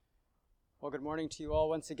Well, good morning to you all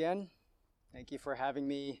once again. Thank you for having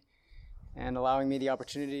me and allowing me the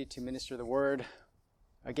opportunity to minister the word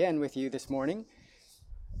again with you this morning.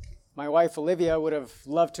 My wife, Olivia, would have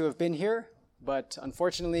loved to have been here, but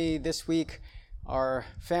unfortunately this week our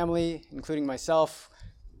family, including myself,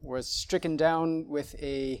 was stricken down with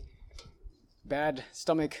a bad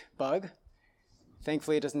stomach bug.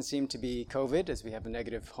 Thankfully, it doesn't seem to be COVID, as we have a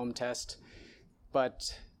negative home test,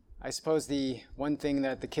 but I suppose the one thing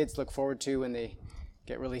that the kids look forward to when they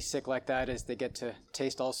get really sick like that is they get to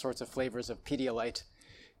taste all sorts of flavors of Pedialyte,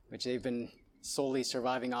 which they've been solely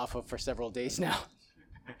surviving off of for several days now.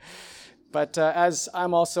 But as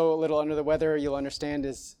I'm also a little under the weather, you'll understand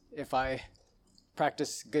is if I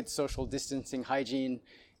practice good social distancing hygiene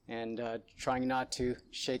and trying not to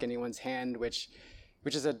shake anyone's hand, which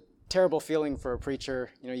is a terrible feeling for a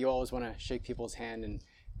preacher. You know, you always want to shake people's hand and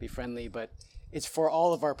be friendly, but it's for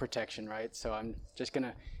all of our protection, right? So I'm just going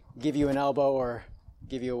to give you an elbow or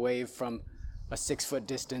give you a wave from a 6-foot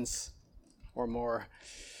distance or more.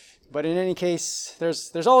 But in any case,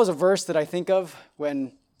 there's always a verse that I think of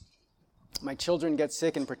when my children get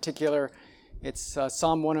sick. In particular, it's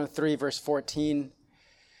Psalm 103, verse 14,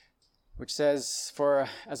 which says, "For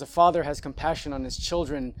as a father has compassion on his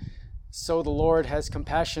children, so the Lord has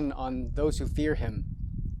compassion on those who fear him.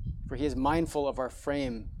 For he is mindful of our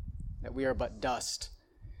frame, that we are but dust."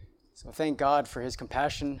 So thank God for his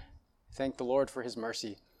compassion. Thank the Lord for his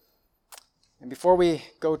mercy. And before we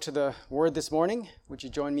go to the word this morning, would you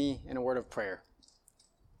join me in a word of prayer?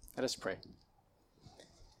 Let us pray.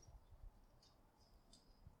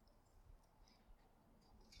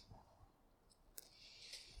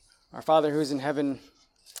 Our Father who is in heaven,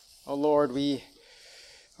 O Lord, we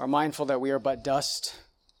are mindful that we are but dust.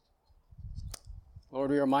 Lord,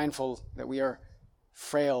 we are mindful that we are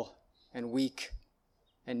frail and weak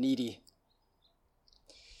and needy.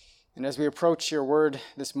 And as we approach your word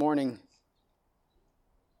this morning,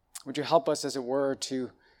 would you help us, as it were,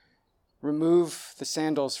 to remove the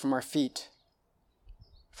sandals from our feet,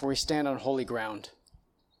 for we stand on holy ground.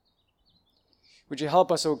 Would you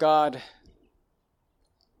help us, O God,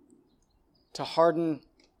 to harden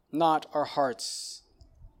not our hearts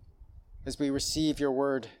as we receive your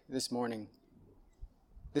word this morning.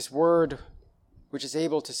 This word which is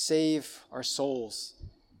able to save our souls.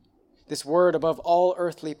 This word above all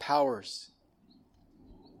earthly powers.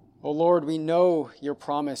 O Lord, we know your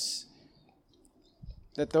promise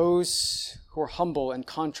that those who are humble and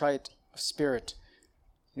contrite of spirit,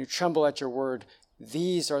 and who tremble at your word,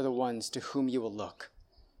 these are the ones to whom you will look.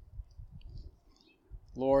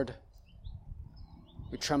 Lord,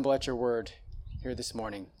 we tremble at your word here this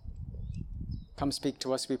morning. Come speak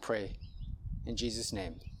to us, we pray. In Jesus'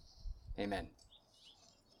 name, amen.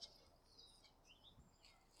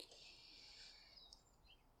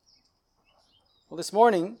 Well, this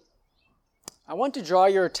morning, I want to draw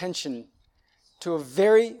your attention to a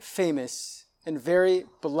very famous and very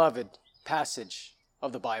beloved passage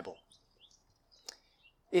of the Bible.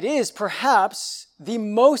 It is perhaps the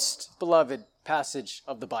most beloved passage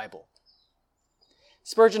of the Bible.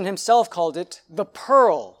 Spurgeon himself called it the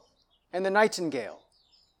pearl and the nightingale.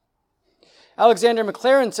 Alexander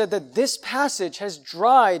Maclaren said that this passage has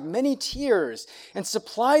dried many tears and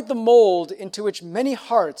supplied the mold into which many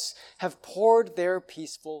hearts have poured their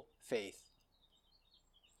peaceful faith.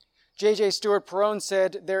 J.J. Stewart Perowne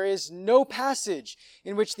said, "There is no passage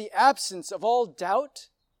in which the absence of all doubt,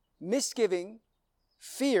 misgiving,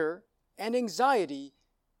 fear, and anxiety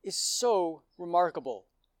is so remarkable."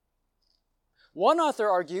 One author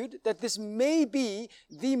argued that this may be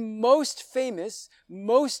the most famous,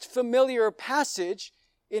 most familiar passage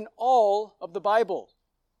in all of the Bible.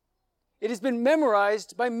 It has been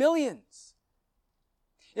memorized by millions.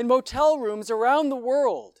 In motel rooms around the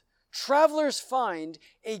world, travelers find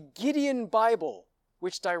a Gideon Bible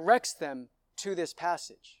which directs them to this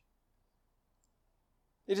passage.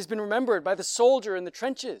 It has been remembered by the soldier in the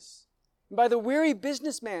trenches and by the weary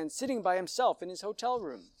businessman sitting by himself in his hotel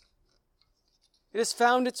room. It has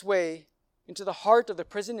found its way into the heart of the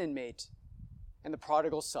prison inmate and the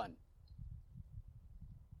prodigal son.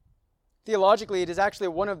 Theologically, it is actually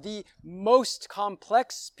one of the most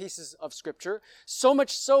complex pieces of Scripture, so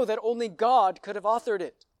much so that only God could have authored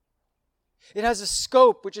it. It has a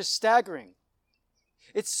scope which is staggering.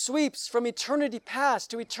 It sweeps from eternity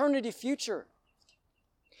past to eternity future.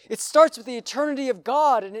 It starts with the eternity of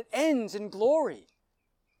God and it ends in glory.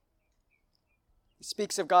 It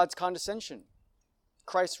speaks of God's condescension,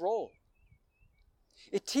 Christ's role.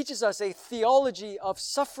 It teaches us a theology of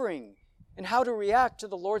suffering and how to react to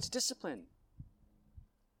the Lord's discipline.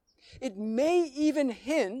 It may even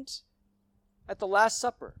hint at the Last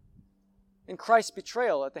Supper and Christ's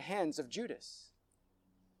betrayal at the hands of Judas.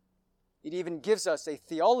 It even gives us a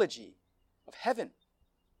theology of heaven.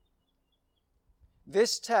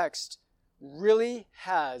 This text really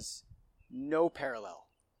has no parallel.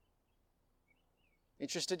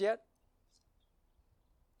 Interested yet?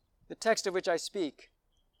 The text of which I speak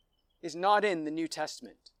is not in the New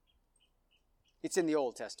Testament. It's in the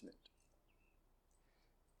Old Testament.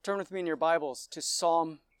 Turn with me in your Bibles to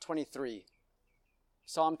Psalm 23.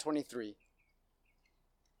 Psalm 23.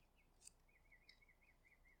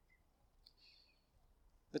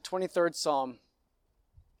 The 23rd Psalm.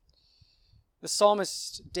 The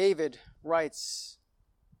psalmist David writes,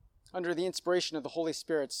 under the inspiration of the Holy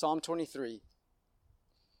Spirit, Psalm 23,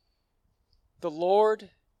 "The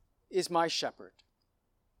Lord is my shepherd.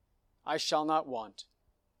 I shall not want.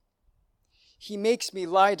 He makes me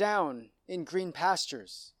lie down in green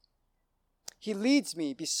pastures. He leads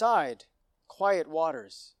me beside quiet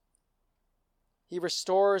waters. He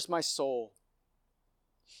restores my soul.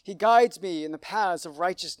 He guides me in the paths of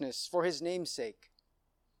righteousness for his name's sake.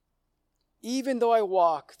 Even though I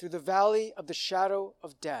walk through the valley of the shadow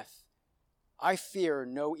of death, I fear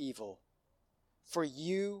no evil, for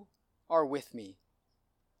you are with me.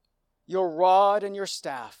 Your rod and your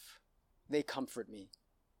staff, they comfort me.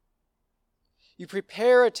 You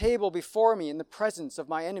prepare a table before me in the presence of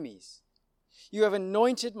my enemies. You have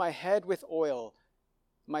anointed my head with oil.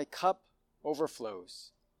 My cup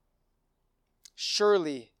overflows.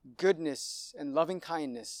 Surely goodness and loving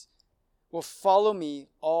kindness will follow me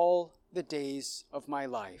all the days of my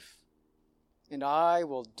life, and I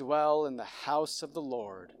will dwell in the house of the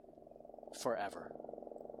Lord forever."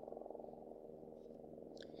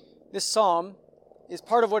 This psalm is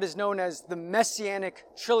part of what is known as the Messianic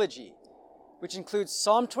Trilogy, which includes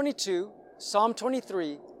Psalm 22, Psalm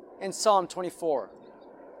 23, and Psalm 24.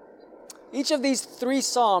 Each of these three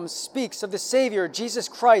psalms speaks of the Savior, Jesus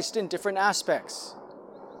Christ, in different aspects.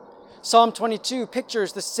 Psalm 22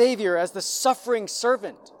 pictures the Savior as the suffering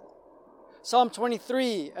servant. Psalm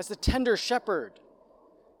 23 as the tender shepherd.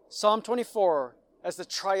 Psalm 24 as the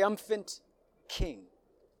triumphant king.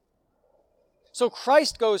 So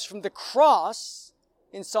Christ goes from the cross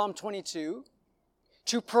in Psalm 22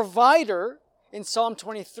 to provider in Psalm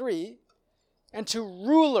 23 and to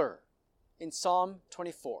ruler in Psalm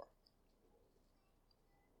 24.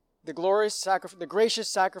 The gracious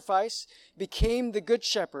sacrifice became the good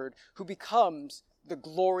shepherd who becomes the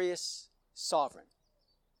glorious sovereign.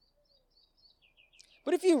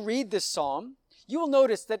 But if you read this psalm, you will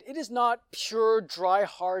notice that it is not pure, dry,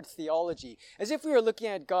 hard theology, as if we were looking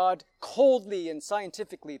at God coldly and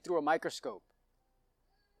scientifically through a microscope.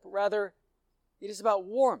 But rather, it is about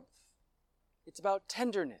warmth. It's about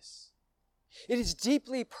tenderness. It is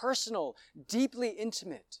deeply personal, deeply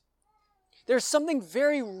intimate. There's something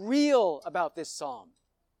very real about this psalm.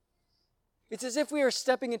 It's as if we are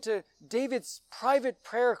stepping into David's private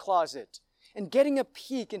prayer closet and getting a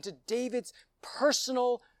peek into David's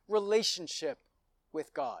personal relationship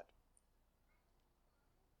with God.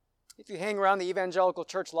 If you hang around the evangelical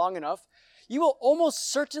church long enough, you will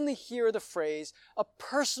almost certainly hear the phrase, a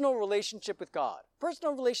personal relationship with God.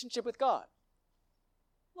 Personal relationship with God.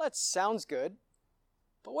 Well, that sounds good,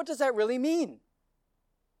 but what does that really mean?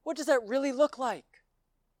 What does that really look like?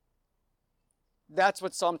 That's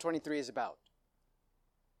what Psalm 23 is about.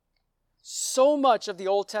 So much of the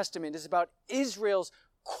Old Testament is about Israel's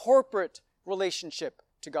corporate relationship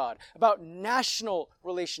to God, about national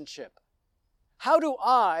relationship. How do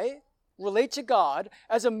I relate to God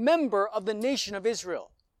as a member of the nation of Israel,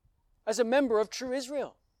 as a member of true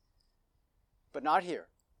Israel? But not here.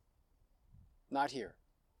 Not here.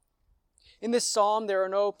 In this psalm, there are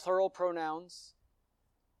no plural pronouns.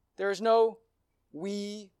 There is no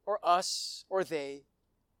we or us or they.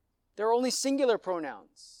 There are only singular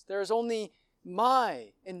pronouns. There is only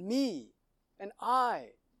my and me and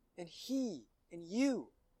I and he and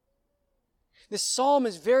you. This psalm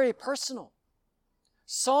is very personal.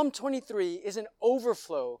 Psalm 23 is an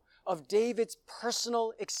overflow of David's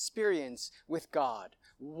personal experience with God.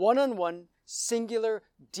 One-on-one, singular,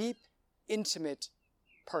 deep, intimate,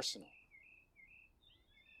 personal.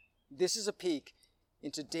 This is a peek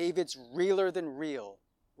into David's realer than real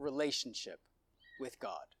relationship with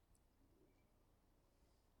God.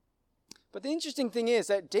 But the interesting thing is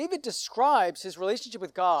that David describes his relationship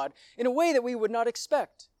with God in a way that we would not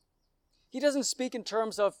expect. He doesn't speak in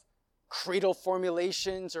terms of creedal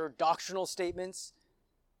formulations or doctrinal statements,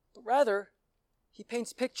 but rather, he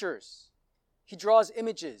paints pictures. He draws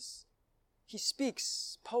images. He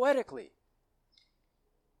speaks poetically.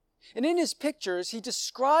 And in his pictures, he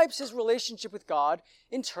describes his relationship with God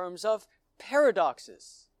in terms of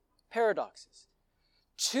paradoxes, paradoxes.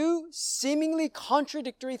 Two seemingly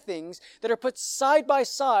contradictory things that are put side by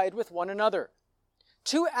side with one another.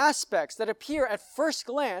 Two aspects that appear at first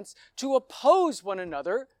glance to oppose one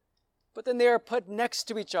another, but then they are put next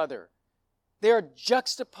to each other. They are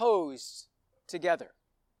juxtaposed together.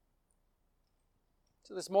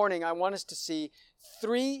 So this morning, I want us to see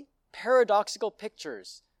three paradoxical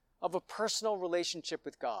pictures of a personal relationship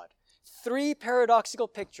with God. Three paradoxical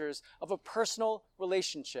pictures of a personal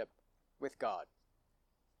relationship with God.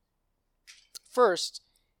 First,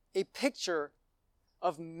 a picture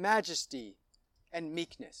of majesty and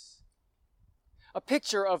meekness. A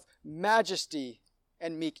picture of majesty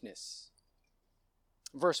and meekness.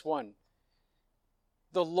 Verse 1.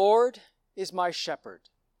 The Lord is my shepherd,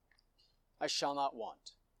 I shall not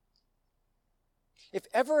want. If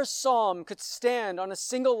ever a psalm could stand on a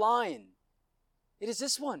single line, it is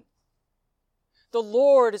this one. The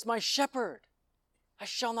Lord is my shepherd, I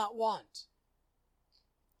shall not want.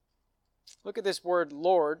 Look at this word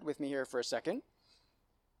Lord with me here for a second.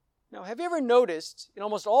 Now, have you ever noticed in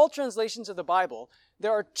almost all translations of the Bible,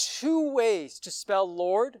 there are two ways to spell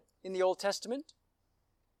Lord in the Old Testament?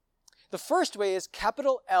 The first way is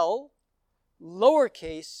capital L,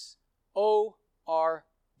 lowercase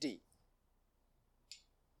O-R-D.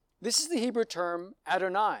 This is the Hebrew term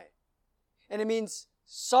Adonai, and it means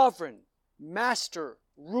sovereign, master,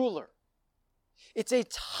 ruler. It's a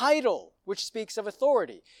title which speaks of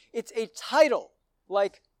authority. It's a title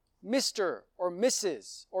like Mr. or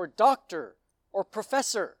Mrs. or Doctor or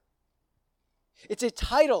Professor. It's a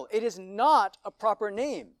title. It is not a proper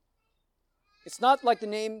name. It's not like the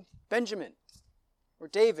name Benjamin or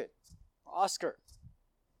David or Oscar.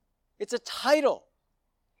 It's a title,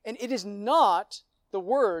 and it is not the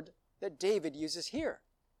word that David uses here.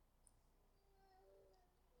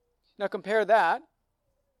 Now compare that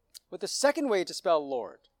with the second way to spell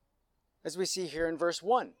Lord, as we see here in verse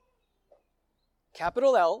 1.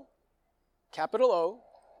 Capital L, capital O,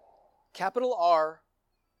 capital R,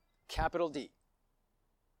 capital D.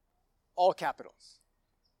 All capitals.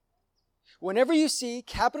 Whenever you see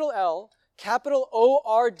capital L, capital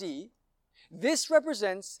O-R-D, this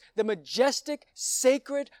represents the majestic,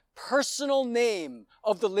 sacred, personal name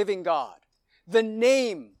of the living God. The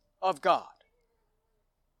name of God.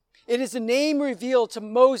 It is the name revealed to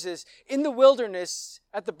Moses in the wilderness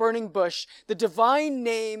at the burning bush, the divine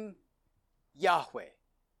name Yahweh.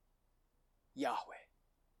 Yahweh.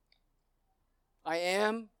 I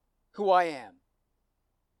am who I am.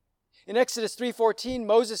 In Exodus 3:14,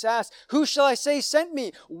 Moses asked, "Who shall I say sent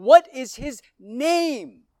me? What is his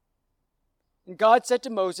name?" And God said to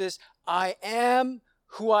Moses, "I am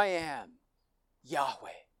who I am,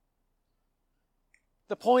 Yahweh."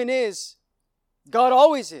 The point is, God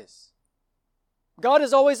always is. God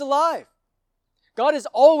is always alive. God is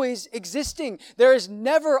always existing. There is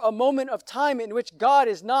never a moment of time in which God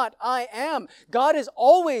is not I am. God is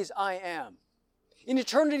always I am. In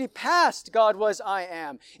eternity past, God was I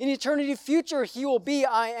am. In eternity future, He will be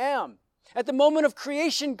I am. At the moment of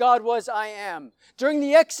creation, God was I am. During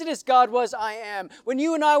the Exodus, God was I am. When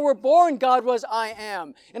you and I were born, God was I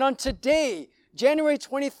am. And on today, January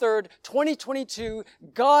 23rd, 2022,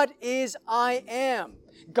 God is I am.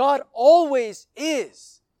 God always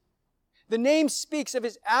is. The name speaks of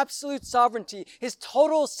His absolute sovereignty, His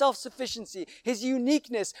total self-sufficiency, His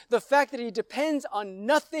uniqueness, the fact that He depends on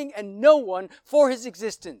nothing and no one for His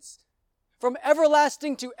existence. From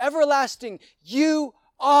everlasting to everlasting, you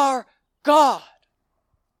are God.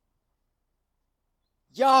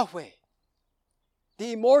 Yahweh,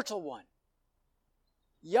 the immortal one.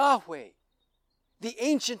 Yahweh, the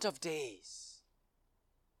Ancient of Days.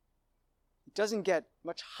 It doesn't get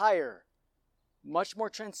much higher, much more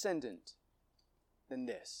transcendent than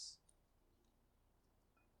this.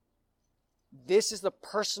 This is the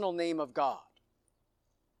personal name of God.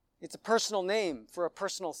 It's a personal name for a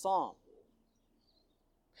personal psalm.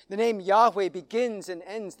 The name Yahweh begins and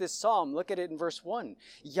ends this psalm. Look at it in verse 1.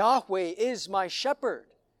 Yahweh is my shepherd.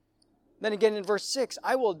 Then again in verse 6,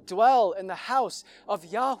 I will dwell in the house of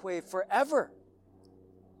Yahweh forever.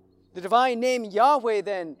 The divine name Yahweh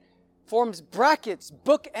then forms brackets,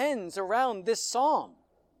 bookends around this psalm.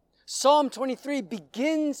 Psalm 23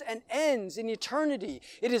 begins and ends in eternity.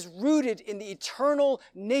 It is rooted in the eternal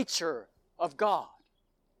nature of God.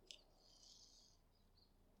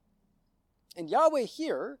 And Yahweh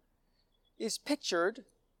here is pictured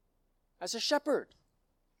as a shepherd.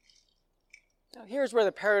 Now here's where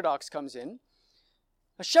the paradox comes in.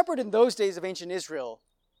 A shepherd in those days of ancient Israel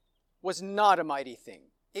was not a mighty thing.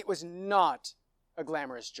 It was not a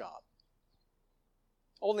glamorous job.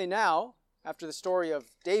 Only now, after the story of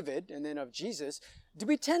David and then of Jesus, do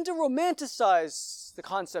we tend to romanticize the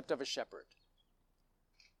concept of a shepherd.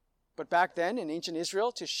 But back then in ancient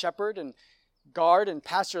Israel, to shepherd and guard and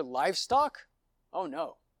pasture livestock, oh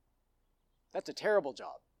no. That's a terrible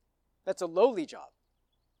job. That's a lowly job.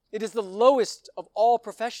 It is the lowest of all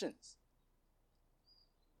professions.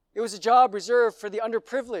 It was a job reserved for the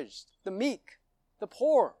underprivileged, the meek, the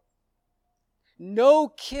poor. No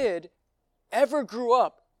kid ever grew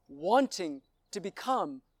up wanting to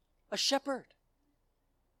become a shepherd.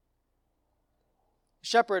 A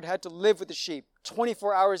shepherd had to live with the sheep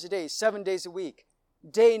 24 hours a day, 7 days a week,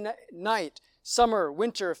 day, night, summer,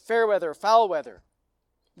 winter, fair weather, foul weather.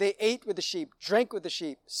 They ate with the sheep, drank with the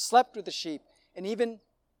sheep, slept with the sheep, and even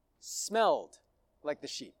smelled like the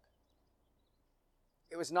sheep.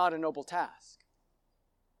 It was not a noble task.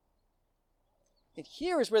 And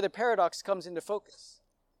here is where the paradox comes into focus.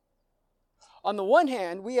 On the one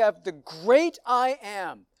hand, we have the great I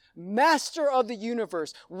Am, Master of the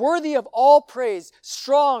universe, worthy of all praise,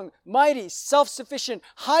 strong, mighty, self-sufficient,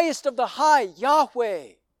 highest of the high, Yahweh.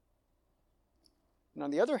 And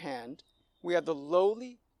on the other hand, we have the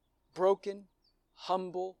lowly, broken,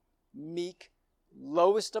 humble, meek,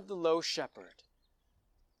 lowest of the low shepherd.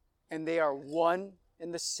 And they are one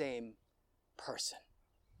and the same person.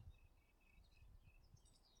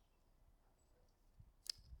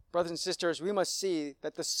 Brothers and sisters, we must see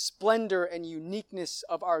that the splendor and uniqueness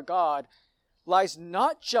of our God lies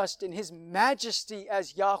not just in his majesty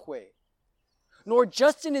as Yahweh, nor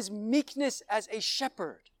just in his meekness as a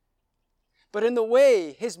shepherd, but in the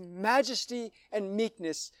way his majesty and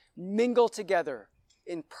meekness mingle together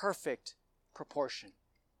in perfect proportion.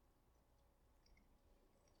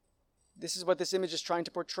 This is what this image is trying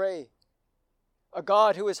to portray. A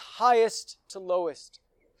God who is highest to lowest,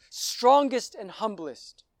 strongest and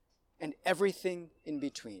humblest, and everything in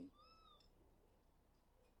between.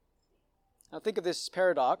 Now think of this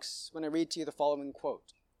paradox when I read to you the following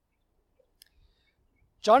quote.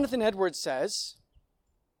 Jonathan Edwards says,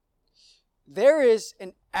 "There is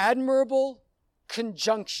an admirable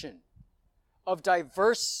conjunction of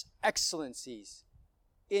diverse excellencies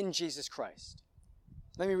in Jesus Christ."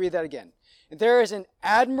 Let me read that again. There is an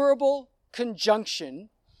admirable conjunction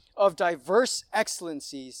of diverse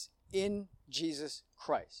excellencies in Jesus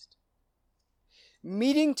Christ.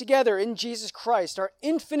 Meeting together in Jesus Christ are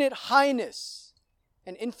infinite highness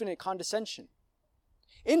and infinite condescension,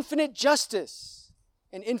 infinite justice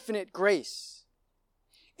and infinite grace,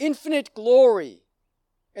 infinite glory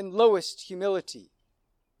and lowest humility,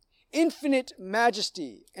 infinite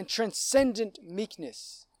majesty and transcendent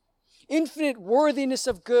meekness, infinite worthiness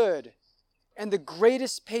of good and the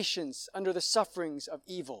greatest patience under the sufferings of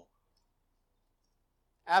evil,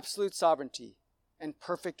 absolute sovereignty and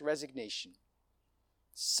perfect resignation,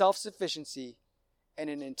 self-sufficiency, and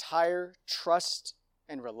an entire trust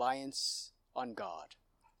and reliance on God.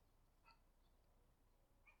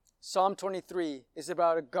 Psalm 23 is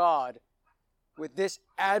about a God with this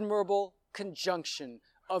admirable conjunction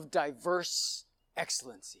of diverse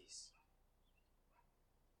excellencies,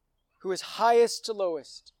 who is highest to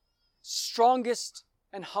lowest, strongest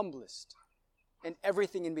and humblest, and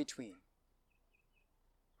everything in between.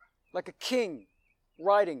 Like a king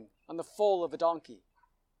riding on the foal of a donkey,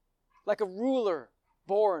 like a ruler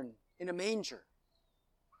born in a manger.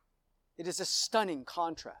 It is a stunning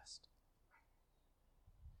contrast.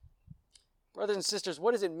 Brothers and sisters,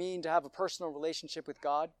 what does it mean to have a personal relationship with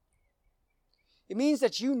God? It means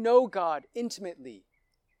that you know God intimately,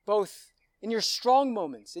 both in your strong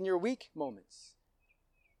moments, in your weak moments.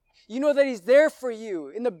 You know that he's there for you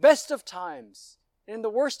in the best of times and in the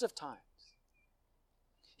worst of times.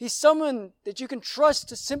 He's someone that you can trust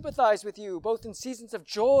to sympathize with you, both in seasons of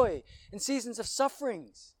joy and seasons of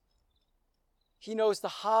sufferings. He knows the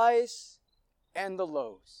highs and the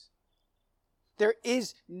lows. There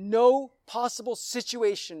is no possible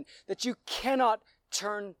situation that you cannot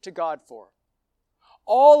turn to God for.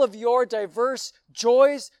 All of your diverse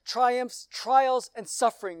joys, triumphs, trials, and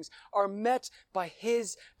sufferings are met by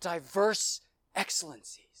his diverse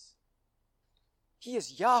excellencies. He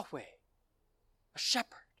is Yahweh, a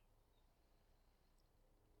shepherd.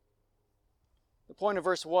 The point of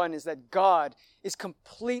verse 1 is that God is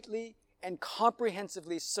completely and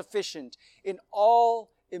comprehensively sufficient in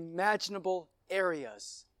all imaginable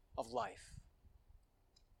areas of life.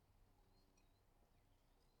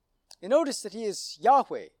 And notice that he is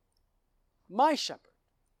Yahweh, my shepherd.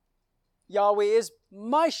 Yahweh is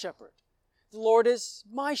my shepherd. The Lord is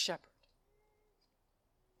my shepherd.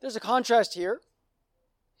 There's a contrast here.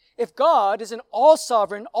 If God is an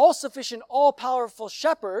all-sovereign, all-sufficient, all-powerful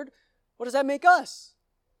shepherd, what does that make us?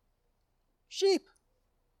 Sheep.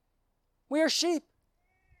 We are sheep.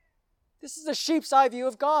 This is a sheep's eye view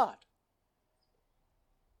of God.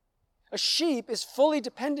 A sheep is fully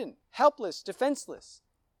dependent, helpless, defenseless.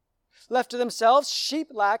 Left to themselves, sheep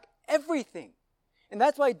lack everything. And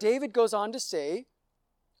that's why David goes on to say,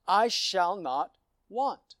 I shall not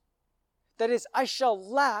want. That is, I shall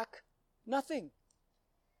lack nothing.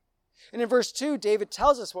 And in verse 2, David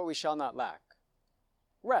tells us what we shall not lack.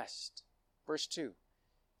 Rest. Verse 2.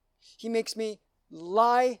 He makes me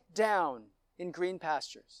lie down in green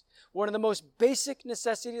pastures. One of the most basic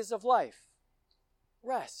necessities of life.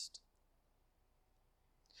 Rest.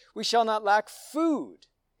 We shall not lack food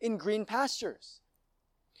in green pastures.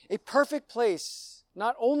 A perfect place,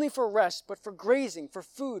 not only for rest, but for grazing, for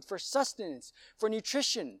food, for sustenance, for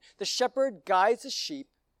nutrition. The shepherd guides the sheep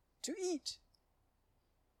to eat.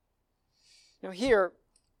 Now here,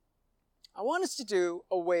 I want us to do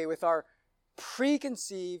away with our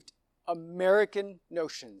preconceived American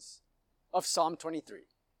notions of Psalm 23.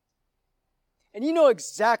 And you know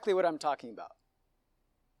exactly what I'm talking about.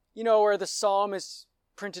 You know, where the psalm is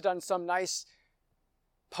printed on some nice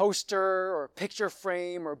poster or picture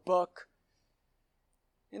frame or book.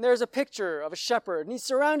 And there's a picture of a shepherd, and he's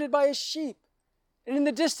surrounded by his sheep. And in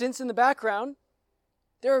the distance, in the background,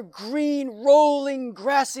 there are green, rolling,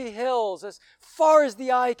 grassy hills as far as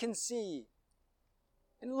the eye can see.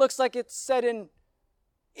 And it looks like it's set in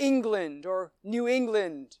England or New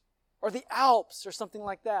England or the Alps or something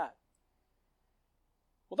like that.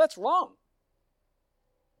 Well, that's wrong.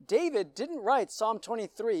 David didn't write Psalm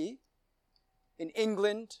 23 in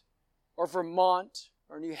England or Vermont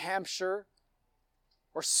or New Hampshire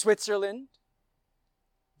or Switzerland.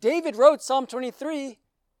 David wrote Psalm 23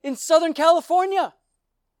 in Southern California.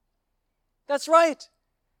 That's right.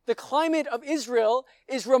 The climate of Israel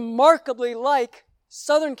is remarkably like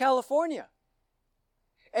Southern California.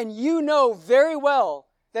 And you know very well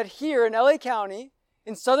that here in LA County,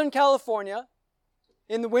 in Southern California,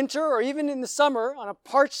 in the winter or even in the summer, on a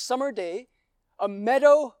parched summer day, a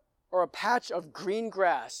meadow or a patch of green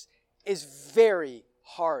grass is very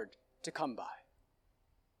hard to come by.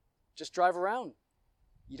 Just drive around.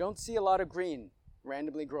 You don't see a lot of green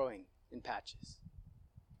randomly growing in patches.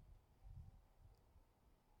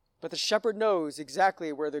 But the shepherd knows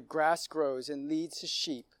exactly where the grass grows and leads his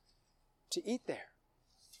sheep to eat there.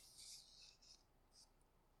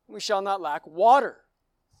 We shall not lack water.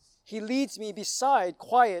 He leads me beside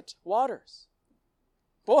quiet waters.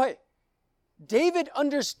 Boy, David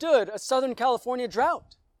understood a Southern California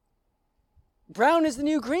drought. Brown is the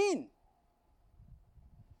new green.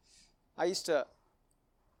 I used to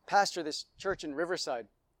pastor this church in Riverside.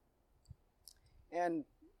 And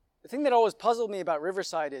the thing that always puzzled me about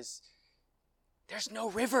Riverside is there's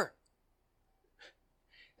no river.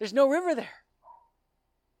 There's no river there.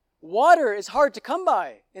 Water is hard to come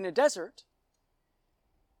by in a desert.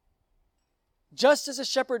 Just as a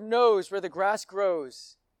shepherd knows where the grass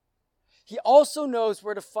grows, he also knows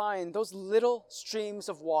where to find those little streams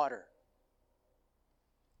of water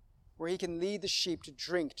where he can lead the sheep to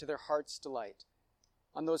drink to their heart's delight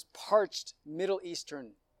on those parched Middle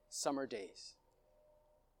Eastern summer days.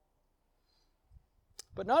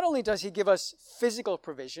 But not only does he give us physical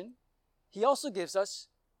provision, he also gives us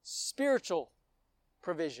spiritual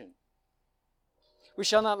provision. We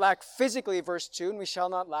shall not lack physically, verse 2, and we shall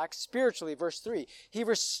not lack spiritually, verse 3. He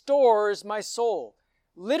restores my soul.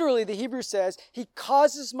 Literally, the Hebrew says, he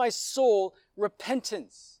causes my soul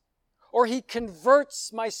repentance, or he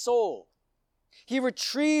converts my soul. He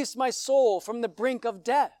retrieves my soul from the brink of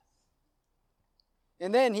death.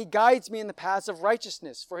 And then he guides me in the paths of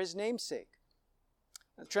righteousness for his name's sake.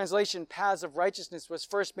 The translation, paths of righteousness, was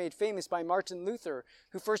first made famous by Martin Luther,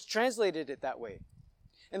 who first translated it that way.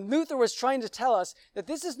 And Luther was trying to tell us that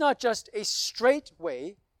this is not just a straight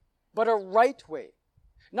way, but a right way.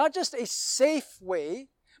 Not just a safe way,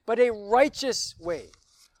 but a righteous way.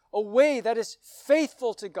 A way that is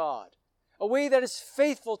faithful to God. A way that is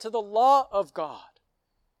faithful to the law of God.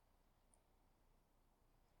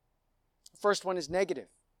 The first one is negative.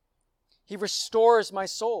 He restores my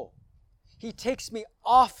soul. He takes me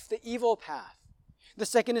off the evil path. The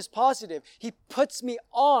second is positive. He puts me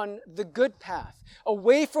on the good path,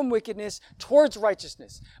 away from wickedness towards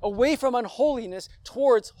righteousness, away from unholiness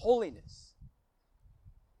towards holiness.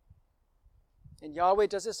 And Yahweh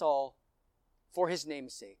does this all for his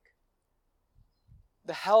name's sake.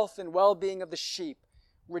 The health and well-being of the sheep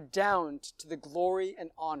redound to the glory and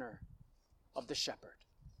honor of the shepherd.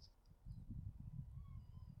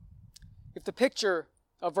 If the picture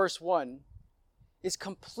of verse 1 is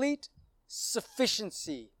complete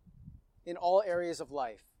sufficiency in all areas of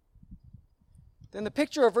life, then the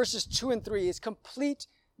picture of verses 2 and 3 is complete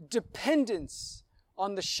dependence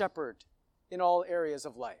on the shepherd in all areas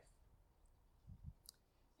of life.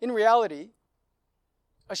 In reality,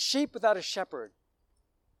 a sheep without a shepherd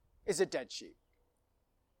is a dead sheep.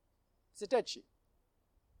 It's a dead sheep.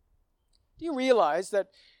 Do you realize that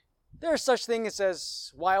there are such things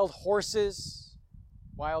as wild horses,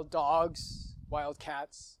 wild dogs, wild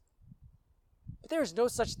cats? But there is no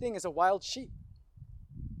such thing as a wild sheep.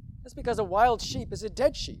 That's because a wild sheep is a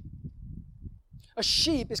dead sheep. A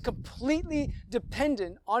sheep is completely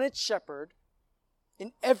dependent on its shepherd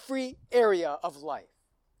in every area of life.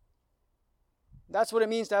 That's what it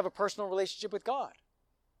means to have a personal relationship with God.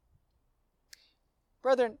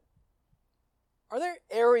 Brethren, are there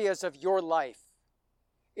areas of your life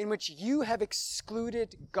in which you have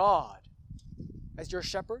excluded God as your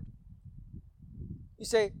shepherd? You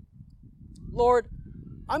say, Lord,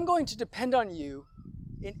 I'm going to depend on you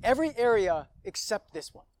in every area except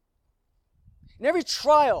this one. In every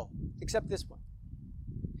trial except this one.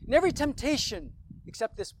 In every temptation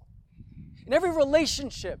except this one. In every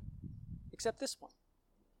relationship except this one.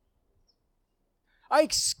 I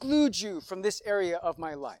exclude you from this area of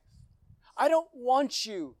my life. I don't want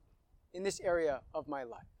you in this area of my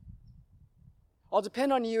life. I'll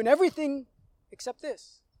depend on you in everything except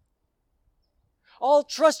this. I'll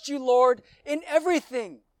trust you, Lord, in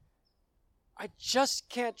everything. I just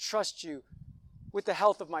can't trust you with the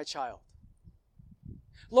health of my child.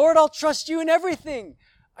 Lord, I'll trust you in everything.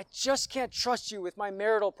 I just can't trust you with my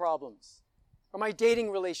marital problems or my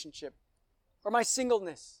dating relationship or my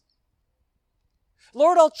singleness.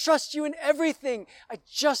 Lord, I'll trust you in everything. I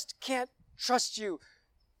just can't trust you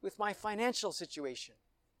with my financial situation.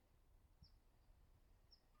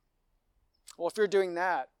 Well, if you're doing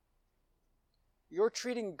that, you're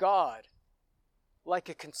treating God like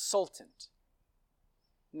a consultant,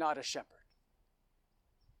 not a shepherd.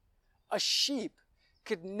 A sheep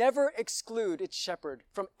could never exclude its shepherd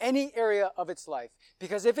from any area of its life,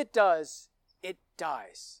 because if it does, it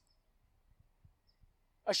dies.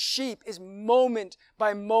 A sheep is moment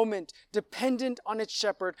by moment dependent on its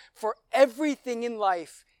shepherd for everything in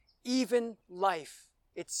life, even life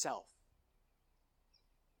itself.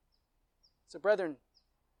 So, brethren,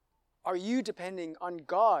 are you depending on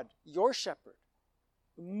God, your shepherd,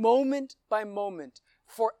 moment by moment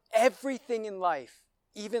for everything in life,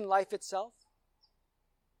 even life itself?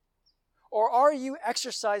 Or are you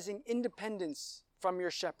exercising independence from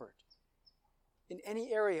your shepherd in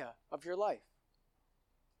any area of your life?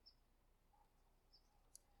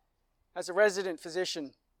 As a resident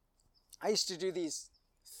physician, I used to do these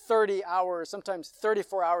 30-hour, sometimes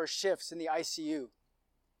 34-hour shifts in the ICU.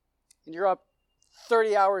 And you're up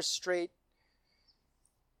 30 hours straight,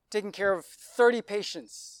 taking care of 30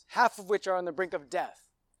 patients, half of which are on the brink of death.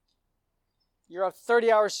 You're up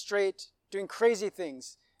 30 hours straight, doing crazy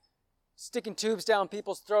things, sticking tubes down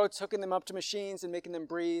people's throats, hooking them up to machines and making them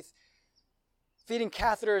breathe, feeding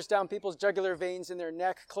catheters down people's jugular veins in their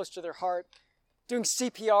neck, close to their heart, doing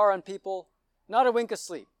CPR on people, not a wink of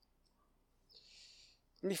sleep.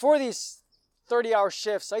 And before these 30-hour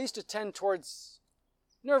shifts, I used to tend towards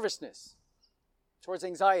nervousness, towards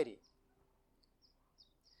anxiety.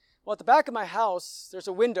 Well, at the back of my house, there's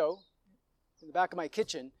a window in the back of my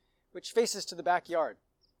kitchen which faces to the backyard.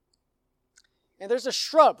 And there's a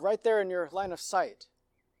shrub right there in your line of sight.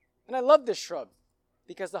 And I love this shrub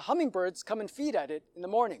because the hummingbirds come and feed at it in the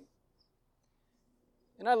morning.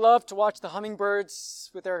 And I love to watch the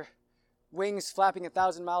hummingbirds with their wings flapping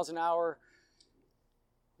 1,000 miles an hour.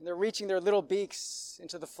 And they're reaching their little beaks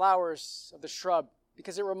into the flowers of the shrub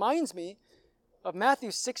because it reminds me of Matthew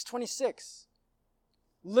 6:26.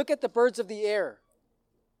 Look at the birds of the air.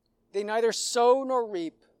 They neither sow nor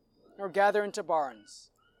reap nor gather into barns,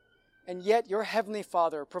 and yet your heavenly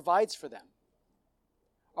Father provides for them.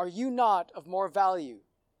 Are you not of more value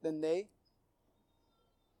than they?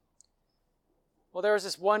 Well, there was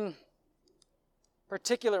this one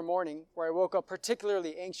particular morning where I woke up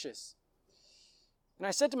particularly anxious. And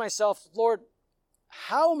I said to myself, Lord,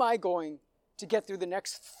 how am I going to get through the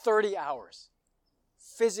next 30 hours?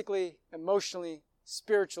 Physically, emotionally,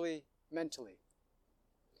 spiritually, mentally.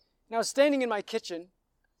 And I was standing in my kitchen,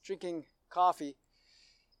 drinking coffee,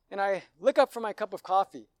 and I look up from my cup of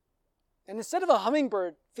coffee. And instead of a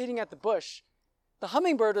hummingbird feeding at the bush, the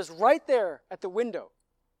hummingbird was right there at the window,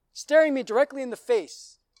 staring me directly in the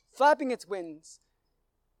face, flapping its wings,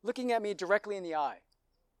 looking at me directly in the eye.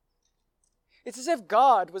 It's as if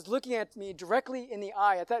God was looking at me directly in the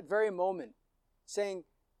eye at that very moment, saying,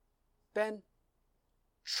 Ben,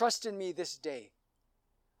 trust in me this day.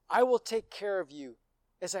 I will take care of you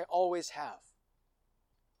as I always have.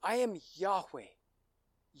 I am Yahweh,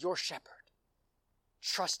 your shepherd.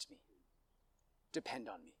 Trust me. Depend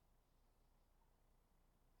on me.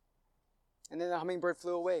 And then the hummingbird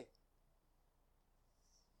flew away.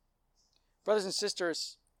 Brothers and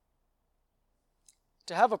sisters,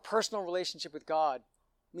 to have a personal relationship with God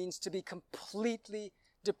means to be completely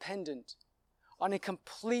dependent on a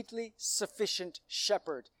completely sufficient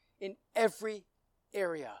shepherd in every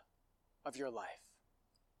area of your life.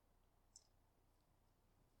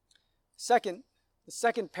 Second, the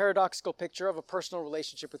second paradoxical picture of a personal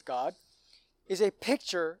relationship with God is a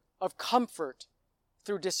picture of comfort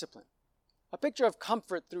through discipline. A picture of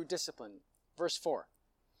comfort through discipline. Verse 4.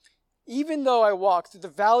 Even though I walk through the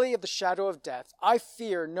valley of the shadow of death, I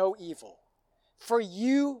fear no evil, for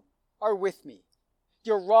you are with me.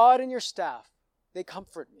 Your rod and your staff, they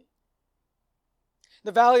comfort me.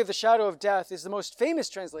 The valley of the shadow of death is the most famous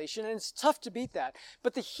translation, and it's tough to beat that.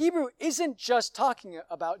 But the Hebrew isn't just talking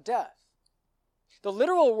about death. The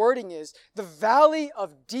literal wording is the valley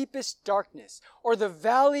of deepest darkness, or the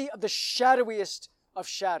valley of the shadowiest of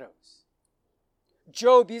shadows.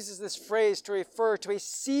 Job uses this phrase to refer to a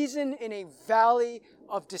season in a valley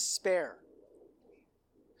of despair.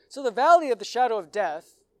 So the valley of the shadow of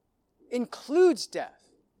death includes death,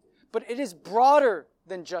 but it is broader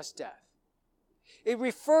than just death. It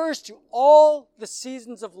refers to all the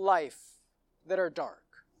seasons of life that are dark.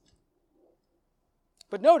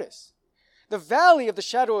 But notice, the valley of the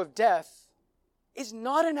shadow of death is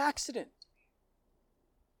not an accident.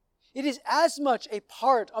 It is as much a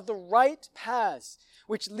part of the right paths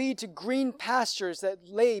which lead to green pastures that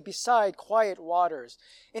lay beside quiet waters.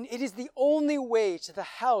 And it is the only way to the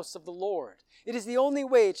house of the Lord. It is the only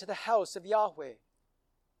way to the house of Yahweh.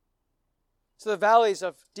 So the valleys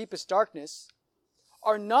of deepest darkness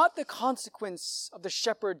are not the consequence of the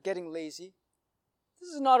shepherd getting lazy. This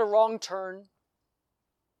is not a wrong turn.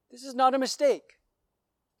 This is not a mistake.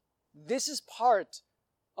 This is part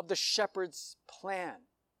of the shepherd's plan.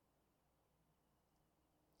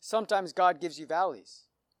 Sometimes God gives you valleys.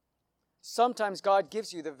 Sometimes God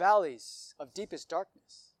gives you the valleys of deepest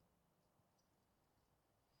darkness.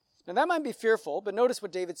 Now that might be fearful, but notice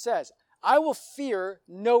what David says. I will fear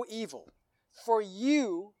no evil, for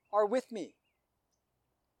you are with me.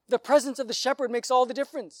 The presence of the shepherd makes all the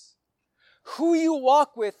difference. Who you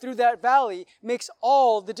walk with through that valley makes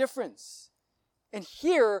all the difference. And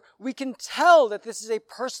here we can tell that this is a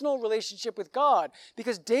personal relationship with God,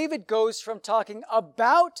 because David goes from talking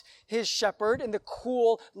about his shepherd in the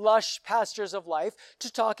cool, lush pastures of life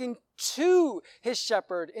to talking to his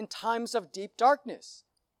shepherd in times of deep darkness.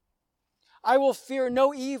 I will fear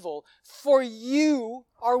no evil, for you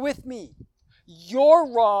are with me.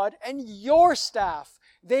 Your rod and your staff,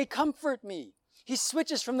 they comfort me. He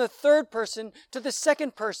switches from the third person to the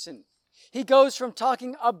second person. He goes from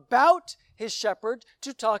talking about his shepherd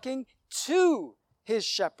to talking to his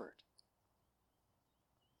shepherd.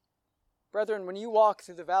 Brethren, when you walk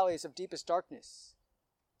through the valleys of deepest darkness,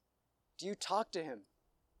 do you talk to him?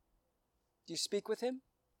 Do you speak with him?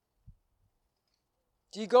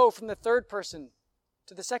 Do you go from the third person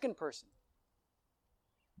to the second person?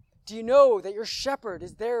 Do you know that your shepherd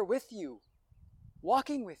is there with you,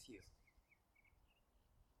 walking with you?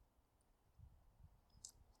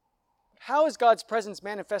 How is God's presence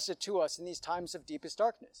manifested to us in these times of deepest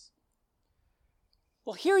darkness?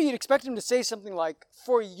 Well, here you'd expect him to say something like,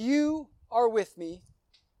 for you are with me,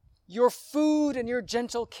 your food and your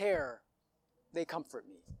gentle care, they comfort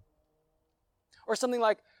me. Or something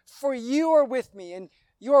like, for you are with me, and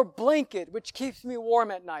your blanket, which keeps me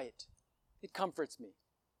warm at night, it comforts me.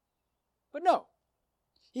 But no,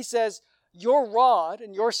 he says, your rod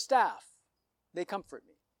and your staff, they comfort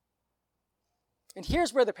me. And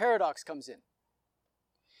here's where the paradox comes in.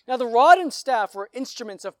 Now, the rod and staff were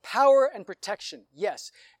instruments of power and protection.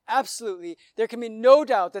 Yes, absolutely. There can be no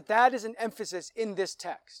doubt that that is an emphasis in this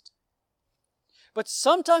text. But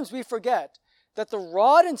sometimes we forget that the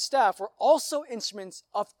rod and staff were also instruments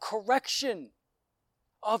of correction,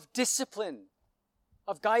 of discipline,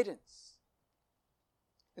 of guidance.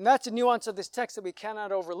 And that's a nuance of this text that we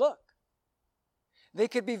cannot overlook. They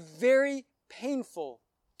could be very painful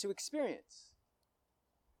to experience.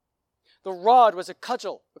 The rod was a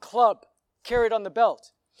cudgel, a club, carried on the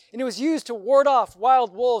belt. And it was used to ward off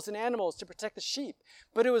wild wolves and animals to protect the sheep.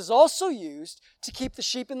 But it was also used to keep the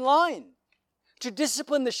sheep in line, to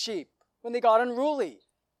discipline the sheep when they got unruly,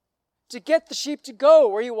 to get the sheep to go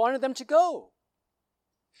where you wanted them to go.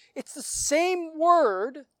 It's the same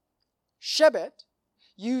word, shebet,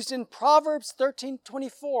 used in Proverbs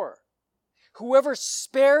 13:24. Whoever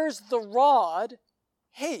spares the rod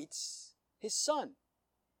hates his son.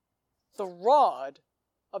 The rod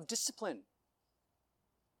of discipline.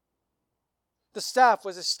 The staff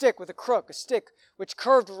was a stick with a crook, a stick which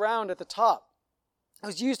curved around at the top. It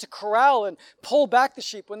was used to corral and pull back the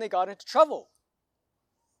sheep when they got into trouble.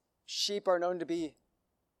 Sheep are known to be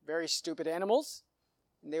very stupid animals,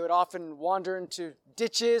 and they would often wander into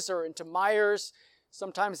ditches or into mires.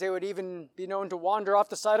 Sometimes they would even be known to wander off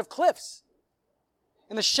the side of cliffs.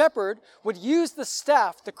 And the shepherd would use the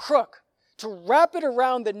staff, the crook, to wrap it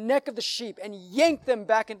around the neck of the sheep and yank them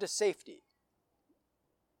back into safety.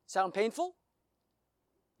 Sound painful?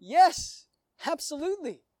 Yes,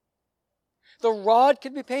 absolutely. The rod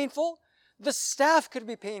could be painful. The staff could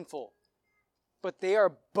be painful. But they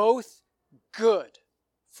are both good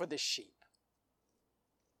for the sheep.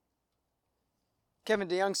 Kevin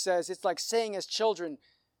DeYoung says, it's like saying as children,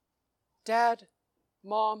 Dad,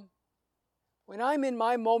 Mom, when I'm in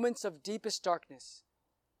my moments of deepest darkness,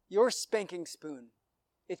 your spanking spoon,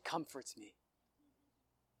 it comforts me.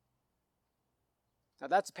 Now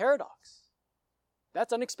that's a paradox.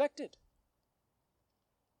 That's unexpected.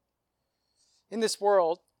 In this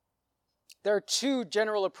world, there are two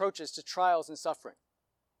general approaches to trials and suffering.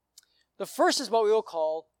 The first is what we will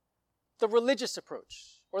call the religious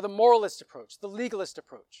approach, or the moralist approach, the legalist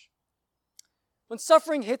approach. When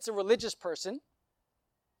suffering hits a religious person,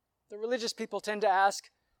 the religious people tend to ask,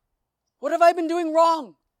 what have I been doing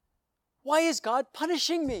wrong? Why is God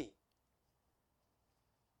punishing me?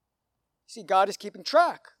 See, God is keeping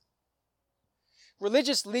track.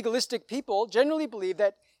 Religious, legalistic people generally believe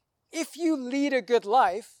that if you lead a good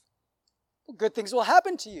life, good things will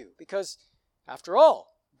happen to you because, after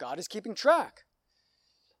all, God is keeping track.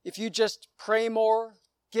 If you just pray more,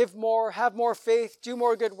 give more, have more faith, do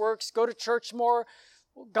more good works, go to church more,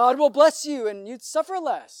 God will bless you and you'd suffer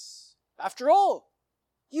less. After all,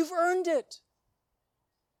 you've earned it.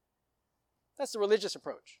 That's the religious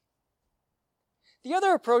approach. The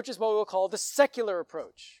other approach is what we'll call the secular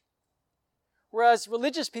approach. Whereas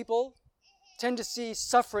religious people tend to see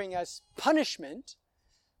suffering as punishment,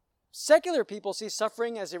 secular people see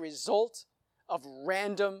suffering as a result of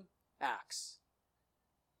random acts.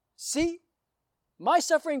 See, my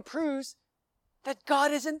suffering proves that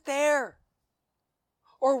God isn't there.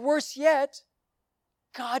 Or worse yet,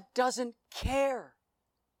 God doesn't care.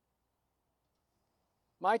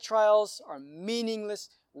 My trials are meaningless,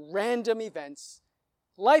 random events.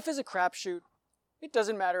 Life is a crapshoot. It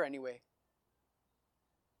doesn't matter anyway.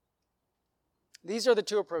 These are the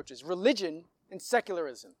two approaches, religion and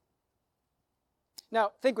secularism.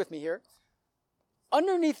 Now, think with me here.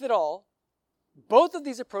 Underneath it all, both of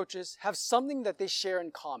these approaches have something that they share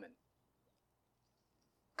in common.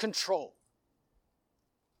 Control.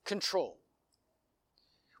 Control.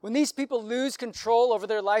 When these people lose control over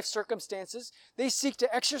their life circumstances, they seek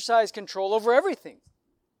to exercise control over everything.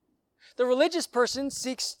 The religious person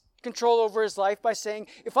seeks control over his life by saying,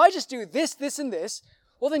 if I just do this, this, and this,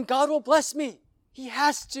 well then God will bless me. He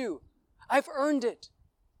has to. I've earned it.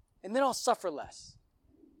 And then I'll suffer less.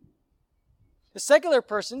 The secular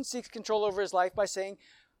person seeks control over his life by saying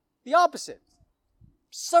the opposite.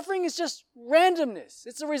 Suffering is just randomness.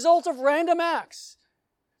 It's a result of random acts.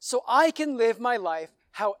 So I can live my life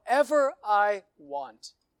however I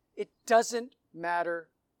want. It doesn't matter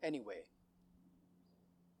anyway.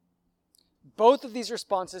 Both of these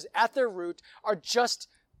responses at their root are just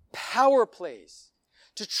power plays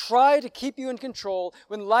to try to keep you in control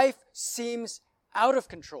when life seems out of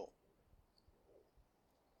control.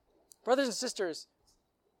 Brothers and sisters,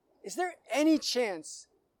 is there any chance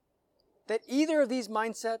that either of these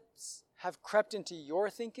mindsets have crept into your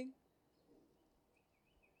thinking?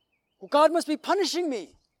 Well, God must be punishing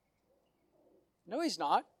me. No, He's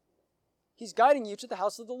not. He's guiding you to the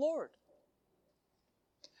house of the Lord.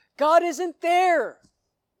 God isn't there.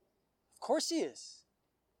 Of course He is.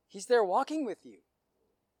 He's there walking with you.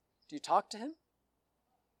 Do you talk to Him?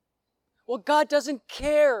 Well, God doesn't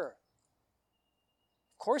care.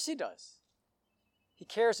 Of course He does. He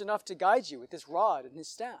cares enough to guide you with His rod and His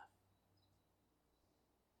staff.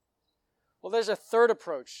 Well, there's a third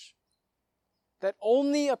approach that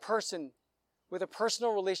only a person with a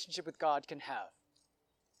personal relationship with God can have.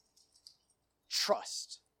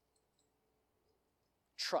 Trust.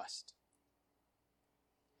 Trust.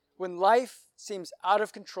 When life seems out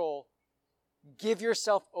of control, give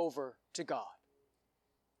yourself over to God.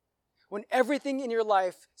 When everything in your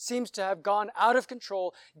life seems to have gone out of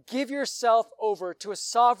control, give yourself over to a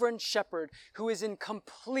sovereign shepherd who is in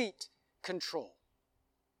complete control.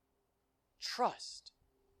 Trust.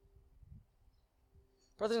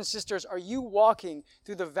 Brothers and sisters, are you walking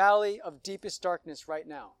through the valley of deepest darkness right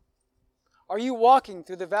now? Are you walking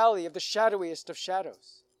through the valley of the shadowiest of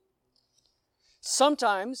shadows?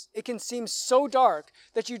 Sometimes it can seem so dark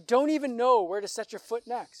that you don't even know where to set your foot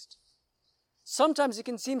next. Sometimes it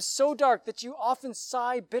can seem so dark that you often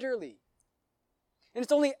sigh bitterly. And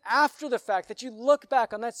it's only after the fact that you look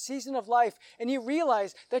back on that season of life and you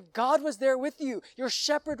realize that God was there with you. Your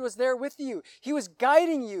shepherd was there with you. He was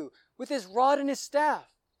guiding you with his rod and his staff.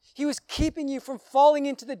 He was keeping you from falling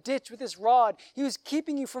into the ditch with his rod. He was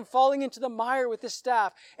keeping you from falling into the mire with his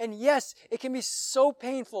staff. And yes, it can be so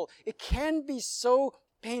painful. It can be so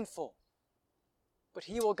painful. But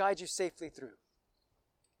he will guide you safely through.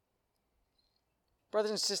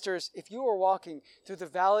 Brothers and sisters, if you are walking through the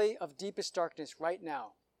valley of deepest darkness right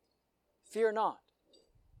now, fear not.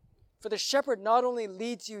 For the shepherd not only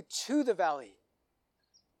leads you to the valley,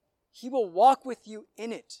 he will walk with you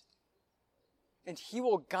in it, and he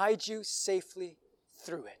will guide you safely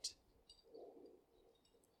through it.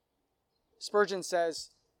 Spurgeon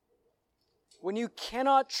says, when you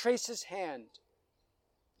cannot trace his hand,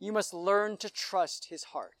 you must learn to trust his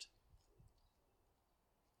heart.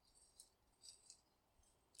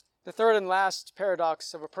 The third and last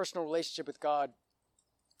paradox of a personal relationship with God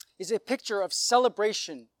is a picture of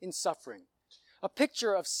celebration in suffering. A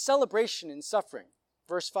picture of celebration in suffering.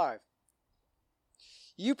 Verse 5.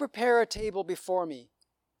 You prepare a table before me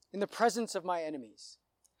in the presence of my enemies.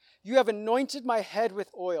 You have anointed my head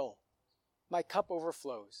with oil. My cup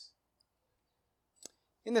overflows.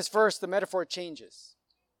 In this verse, the metaphor changes.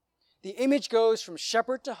 The image goes from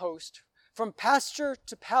shepherd to host, from pasture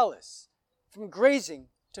to palace, from grazing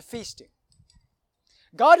to feasting.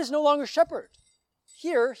 God is no longer shepherd.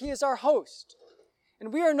 Here, he is our host.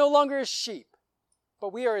 And we are no longer his sheep,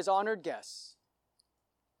 but we are his honored guests.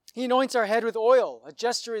 He anoints our head with oil, a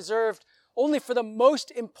gesture reserved only for the most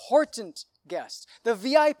important guest, the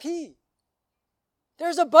VIP.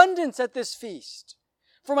 There's abundance at this feast.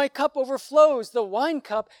 For my cup overflows, the wine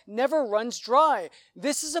cup never runs dry.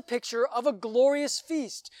 This is a picture of a glorious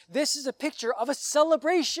feast. This is a picture of a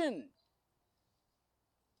celebration.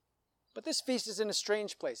 But this feast is in a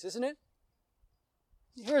strange place, isn't it?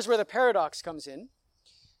 Here's where the paradox comes in.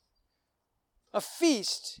 A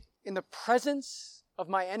feast in the presence of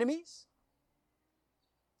my enemies?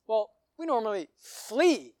 Well, we normally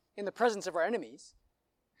flee in the presence of our enemies.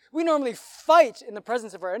 We normally fight in the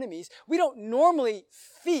presence of our enemies. We don't normally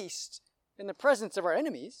feast in the presence of our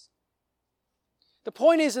enemies. The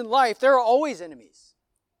point is, in life, there are always enemies.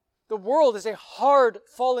 The world is a hard,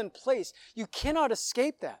 fallen place. You cannot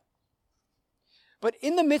escape that. But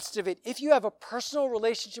in the midst of it, if you have a personal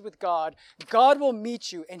relationship with God, God will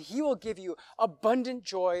meet you and he will give you abundant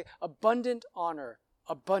joy, abundant honor,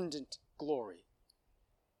 abundant glory.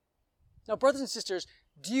 Now, brothers and sisters,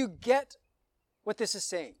 do you get what this is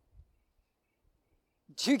saying?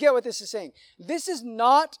 Do you get what this is saying? This is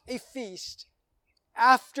not a feast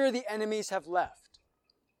after the enemies have left.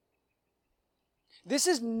 This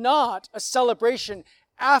is not a celebration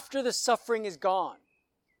after the suffering is gone.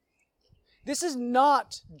 This is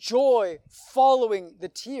not joy following the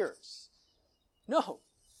tears. No.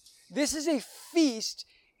 This is a feast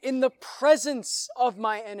in the presence of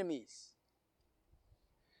my enemies.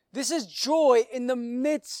 This is joy in the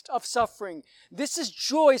midst of suffering. This is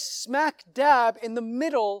joy smack dab in the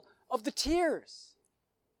middle of the tears.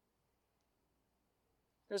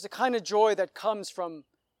 There's a kind of joy that comes from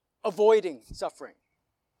avoiding suffering.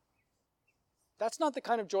 That's not the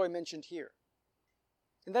kind of joy mentioned here.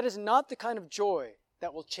 And that is not the kind of joy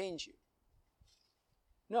that will change you.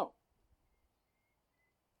 No.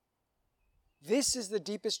 This is the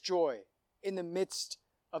deepest joy in the midst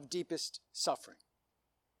of deepest suffering.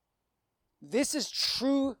 This is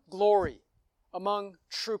true glory among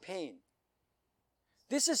true pain.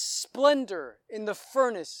 This is splendor in the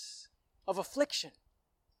furnace of affliction.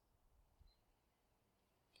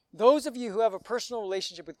 Those of you who have a personal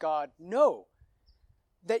relationship with God know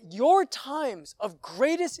that your times of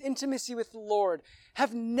greatest intimacy with the Lord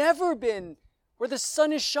have never been where the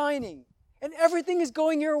sun is shining and everything is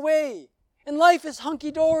going your way and life is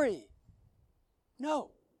hunky-dory.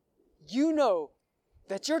 No, you know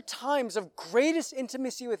that your times of greatest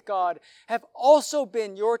intimacy with God have also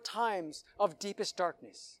been your times of deepest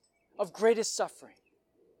darkness, of greatest suffering.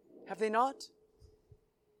 Have they not?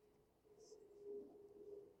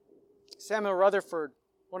 Samuel Rutherford,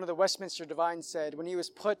 one of the Westminster Divines, said when he was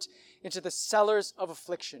put into the cellars of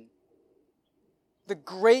affliction, the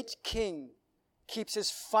great king keeps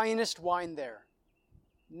his finest wine there,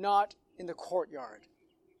 not in the courtyard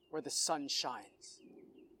where the sun shines.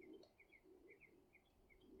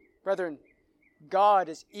 Brethren, God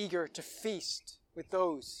is eager to feast with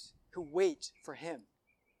those who wait for him.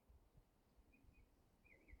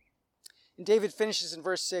 And David finishes in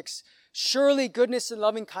verse 6, "Surely goodness and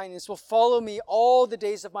loving kindness will follow me all the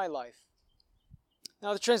days of my life."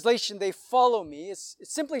 Now the translation, "they follow me," is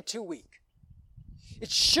simply too weak. It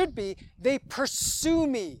should be, "they pursue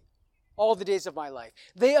me all the days of my life."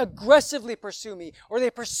 They aggressively pursue me, or they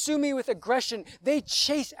pursue me with aggression. They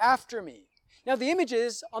chase after me. Now the image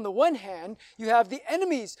is, on the one hand, you have the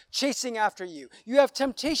enemies chasing after you. You have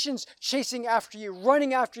temptations chasing after you,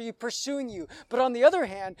 running after you, pursuing you. But on the other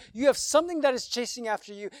hand, you have something that is chasing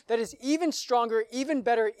after you that is even stronger, even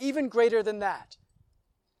better, even greater than that.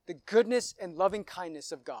 The goodness and loving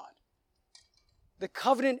kindness of God. The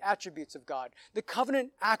covenant attributes of God. The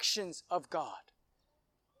covenant actions of God.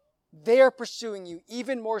 They are pursuing you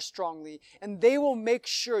even more strongly, and they will make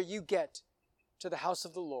sure you get to the house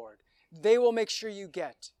of the Lord. They will make sure you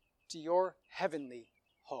get to your heavenly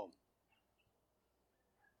home.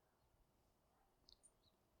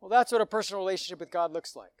 Well, that's what a personal relationship with God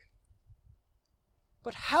looks like.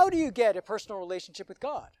 But how do you get a personal relationship with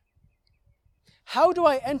God? How do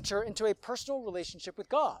I enter into a personal relationship with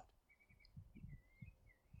God?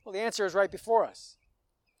 Well, the answer is right before us.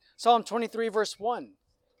 Psalm 23, verse 1.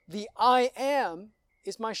 "The I am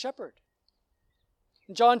is my shepherd."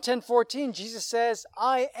 In John 10:14, Jesus says,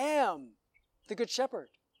 "I am the good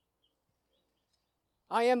shepherd."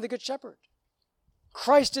 I am the good shepherd.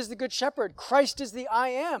 Christ is the good shepherd. Christ is the I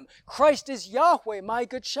am. Christ is Yahweh, my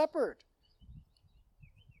good shepherd.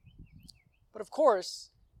 But of course,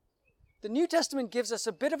 the New Testament gives us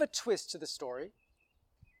a bit of a twist to the story.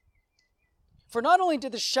 For not only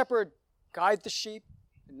did the shepherd guide the sheep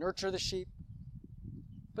and nurture the sheep,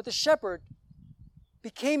 but the shepherd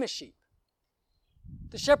became a sheep.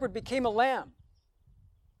 The shepherd became a lamb.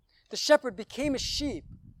 The shepherd became a sheep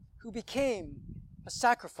who became a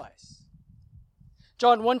sacrifice.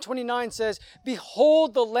 John 1:29 says,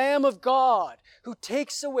 "Behold the Lamb of God who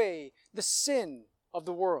takes away the sin of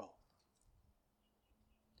the world."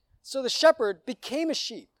 So the shepherd became a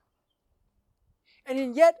sheep. And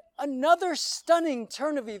in yet another stunning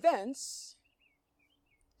turn of events,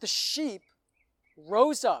 the sheep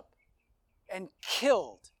rose up and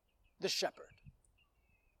killed the shepherd.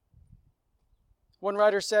 One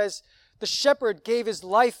writer says, "The shepherd gave his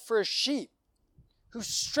life for a sheep, who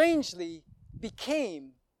strangely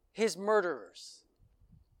became his murderers."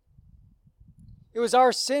 It was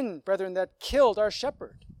our sin, brethren, that killed our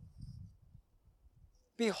shepherd.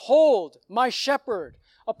 Behold my shepherd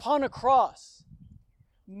upon a cross,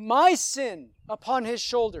 my sin upon his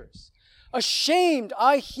shoulders. Ashamed,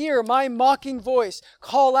 I hear my mocking voice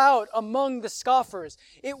call out among the scoffers.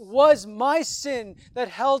 It was my sin that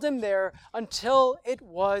held him there until it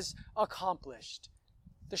was accomplished.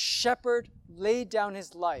 The shepherd laid down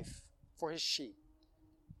his life for his sheep.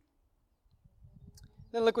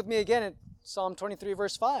 Then look with me again at Psalm 23,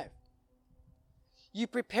 verse 5. "You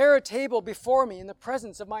prepare a table before me in the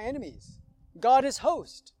presence of my enemies." God is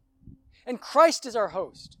host, and Christ is our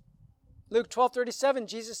host. Luke 12:37,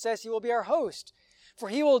 Jesus says he will be our host, for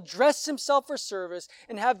he will dress himself for service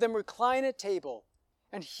and have them recline at table,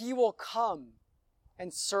 and he will come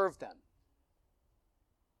and serve them.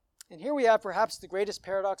 And here we have perhaps the greatest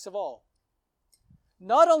paradox of all.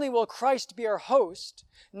 Not only will Christ be our host,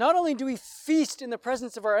 not only do we feast in the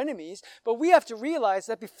presence of our enemies, but we have to realize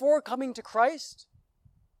that before coming to Christ,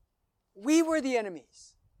 we were the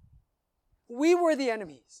enemies. We were the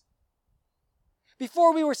enemies.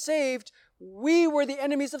 Before we were saved, we were the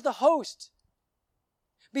enemies of the host.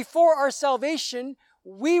 Before our salvation,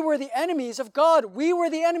 we were the enemies of God. We were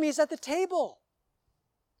the enemies at the table.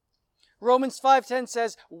 Romans 5:10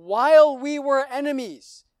 says, "While we were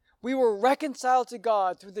enemies, we were reconciled to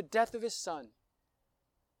God through the death of his Son."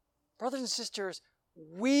 Brothers and sisters,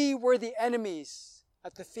 we were the enemies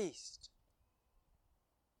at the feast.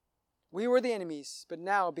 We were the enemies, but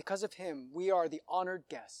now, because of him, we are the honored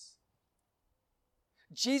guests.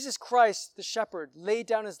 Jesus Christ, the shepherd, laid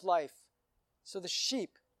down his life so the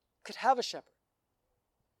sheep could have a shepherd.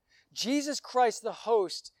 Jesus Christ, the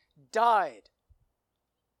host, died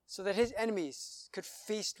so that his enemies could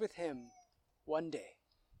feast with him one day.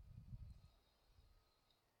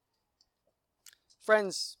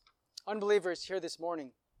 Friends, unbelievers here this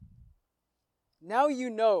morning, now you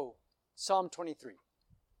know Psalm 23.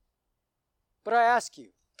 But I ask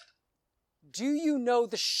you, do you know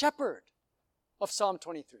the shepherd of Psalm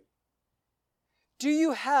 23? Do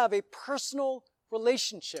you have a personal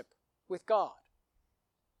relationship with God?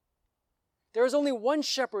 There is only one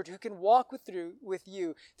shepherd who can walk with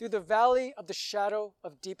you through the valley of the shadow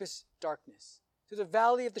of deepest darkness, through the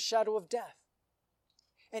valley of the shadow of death.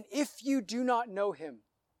 And if you do not know him,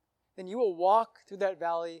 then you will walk through that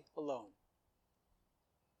valley alone.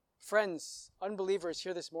 Friends, unbelievers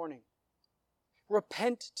here this morning,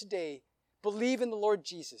 repent today, believe in the Lord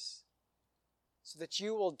Jesus, so that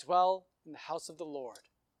you will dwell in the house of the Lord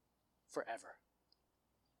forever.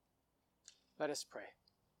 Let us pray.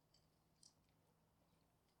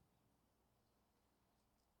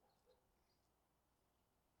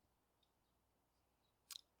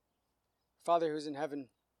 Father who's in heaven,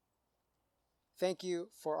 thank you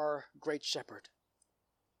for our great shepherd,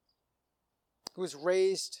 who was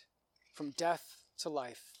raised from death to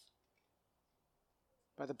life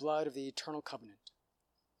by the blood of the eternal covenant.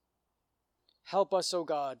 Help us, O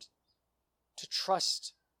God, to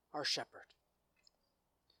trust our shepherd,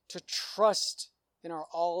 to trust in our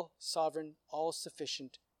all-sovereign,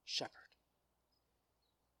 all-sufficient shepherd.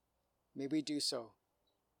 May we do so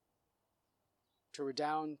to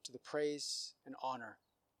redound to the praise and honor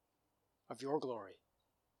of your glory.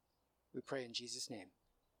 We pray in Jesus' name.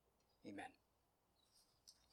 Amen.